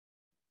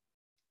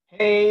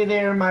Hey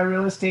there, my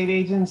real estate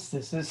agents.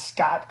 This is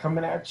Scott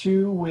coming at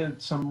you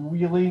with some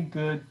really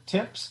good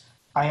tips.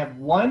 I have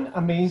one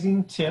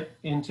amazing tip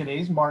in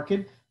today's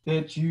market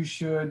that you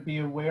should be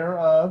aware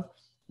of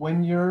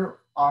when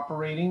you're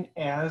operating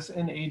as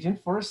an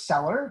agent for a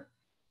seller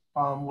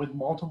with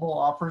multiple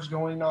offers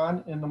going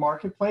on in the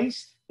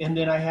marketplace. And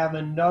then I have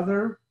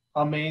another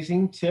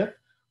amazing tip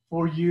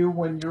for you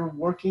when you're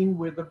working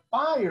with a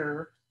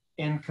buyer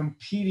and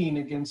competing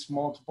against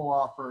multiple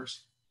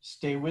offers.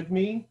 Stay with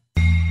me.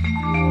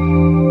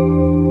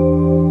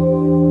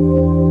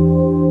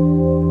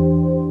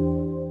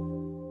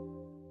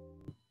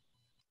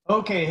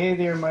 Okay, hey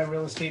there, my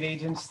real estate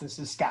agents. This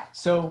is Scott.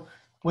 So,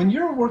 when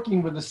you're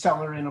working with a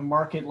seller in a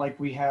market like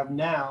we have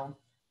now,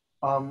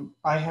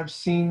 I have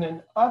seen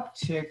an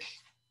uptick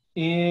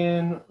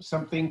in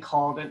something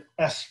called an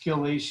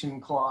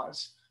escalation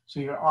clause. So,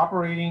 you're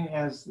operating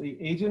as the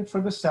agent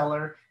for the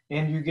seller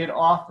and you get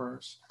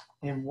offers.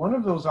 And one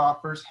of those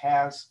offers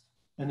has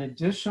an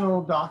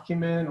additional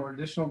document or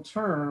additional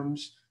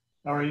terms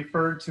are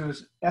referred to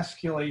as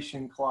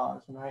escalation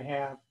clause. And I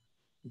have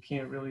you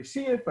can't really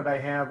see it, but I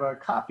have a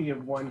copy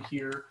of one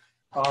here.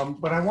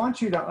 But I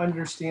want you to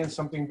understand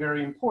something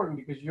very important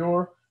because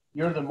you're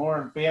the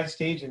more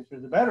advanced agent,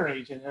 you're the better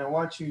agent, and I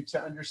want you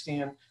to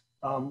understand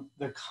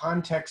the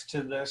context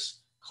to this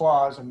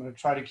clause. I'm going to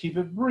try to keep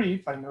it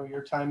brief. I know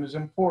your time is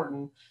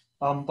important,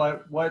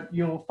 but what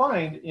you'll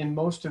find in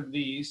most of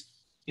these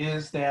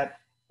is that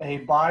a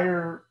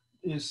buyer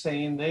is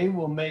saying they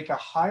will make a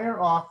higher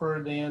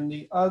offer than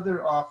the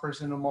other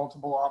offers in a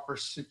multiple offer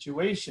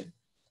situation.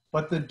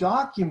 But the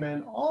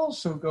document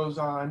also goes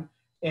on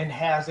and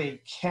has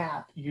a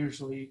cap,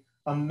 usually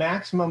a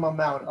maximum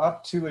amount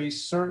up to a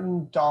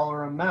certain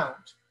dollar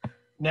amount.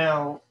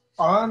 Now,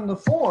 on the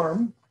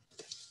form,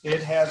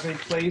 it has a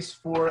place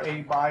for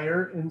a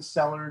buyer and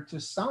seller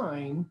to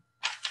sign.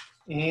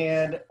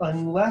 And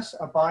unless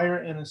a buyer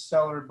and a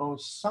seller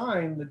both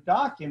sign the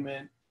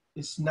document,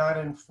 it's not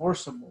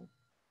enforceable,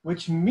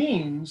 which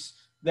means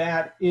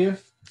that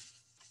if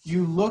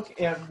you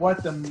look at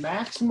what the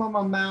maximum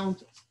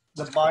amount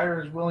the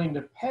buyer is willing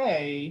to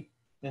pay,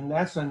 and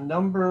that's a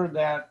number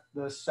that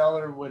the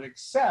seller would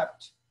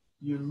accept,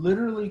 you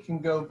literally can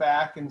go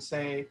back and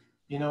say,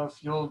 you know,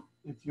 if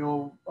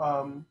you'll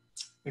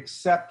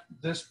accept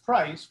this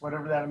price,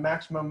 whatever that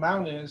maximum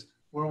amount is,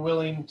 we're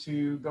willing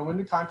to go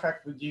into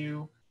contract with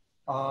you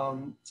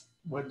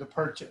with the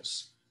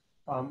purchase.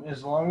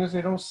 As long as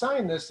they don't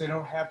sign this, they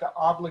don't have to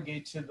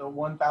obligate to the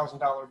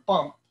 $1,000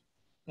 bump.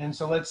 And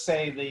so let's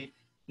say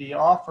the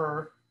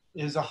offer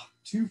is a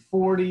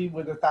 $240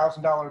 with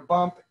 $1,000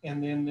 bump,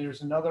 and then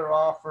there's another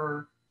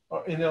offer,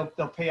 and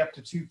they'll pay up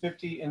to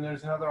 $250, and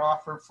there's another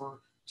offer for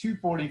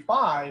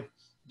 $245.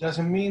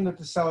 Doesn't mean that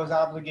the seller is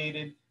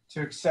obligated to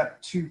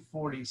accept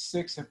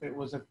 $246 if it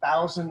was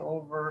 $1,000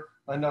 over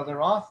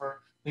another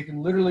offer. They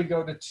can literally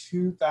go to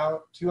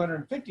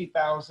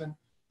 $250,000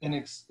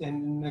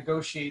 and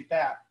negotiate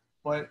that,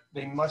 but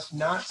they must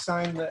not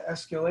sign the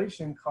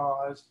escalation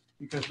clause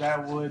because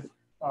that would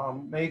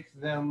make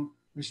them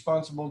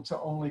responsible to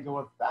only go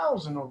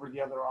 1,000 over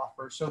the other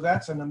offer. So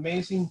that's an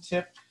amazing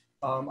tip.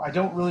 I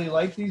don't really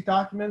like these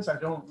documents. I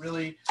don't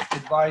really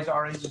advise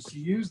our agents to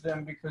use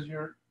them because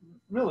you're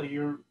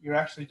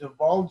actually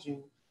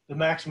divulging the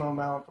maximum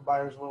amount the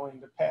buyer is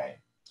willing to pay.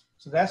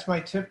 So that's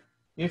my tip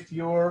if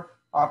you're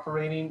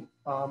operating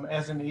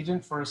as an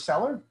agent for a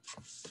seller.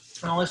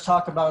 Now let's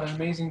talk about an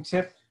amazing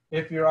tip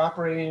if you're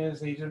operating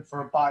as an agent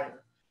for a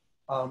buyer.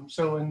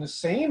 So in the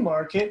same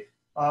market,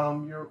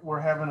 we're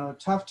having a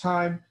tough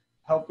time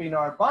helping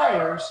our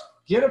buyers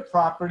get a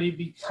property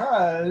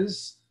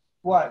because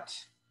what?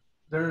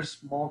 There's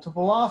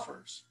multiple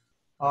offers.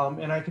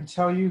 And I can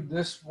tell you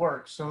this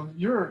works. So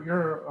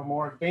you're a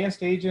more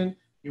advanced agent,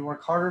 you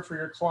work harder for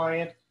your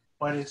client,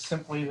 but it's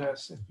simply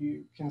this. If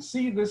you can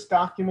see this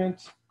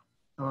document,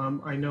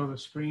 I know the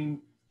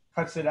screen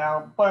cuts it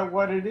out, but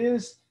what it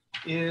is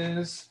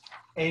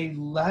a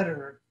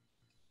letter,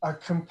 a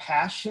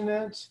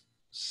compassionate,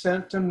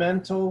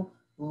 sentimental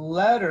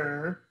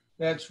letter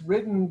that's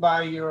written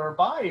by your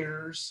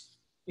buyers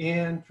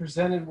and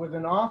presented with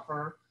an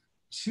offer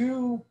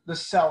to the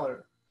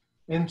seller,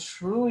 and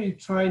truly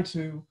trying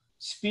to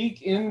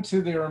speak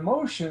into their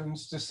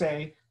emotions to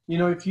say, you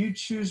know, if you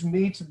choose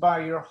me to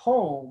buy your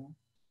home,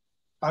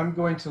 I'm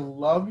going to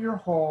love your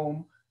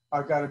home.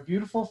 I've got a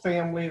beautiful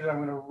family that I'm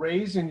going to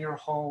raise in your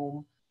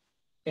home,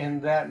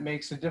 and that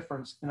makes a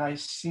difference. And I've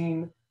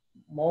seen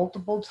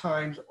multiple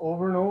times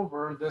over and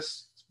over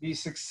this be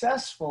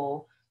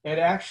successful at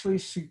actually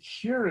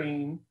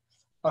securing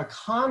a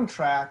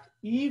contract,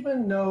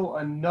 even though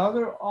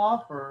another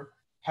offer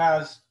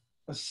has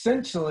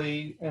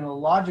essentially, in a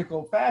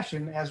logical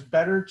fashion, has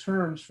better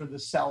terms for the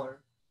seller.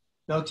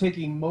 They'll take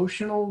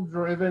emotional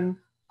driven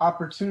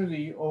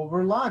opportunity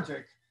over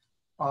logic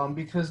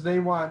because they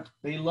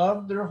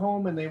love their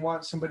home and they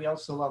want somebody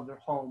else to love their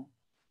home.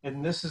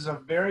 And this is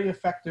a very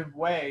effective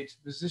way to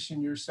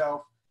position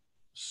yourself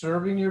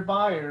serving your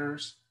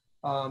buyers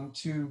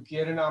to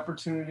get an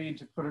opportunity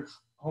to put a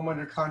home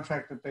under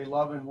contract that they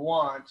love and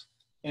want,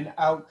 and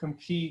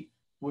outcompete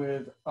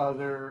with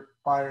other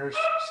buyers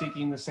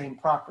seeking the same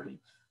property.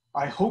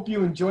 I hope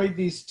you enjoyed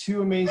these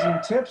 2 amazing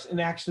tips and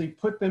actually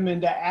put them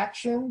into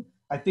action.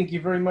 I thank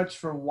you very much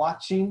for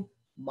watching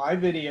my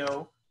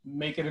video.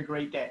 Make it a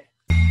great day.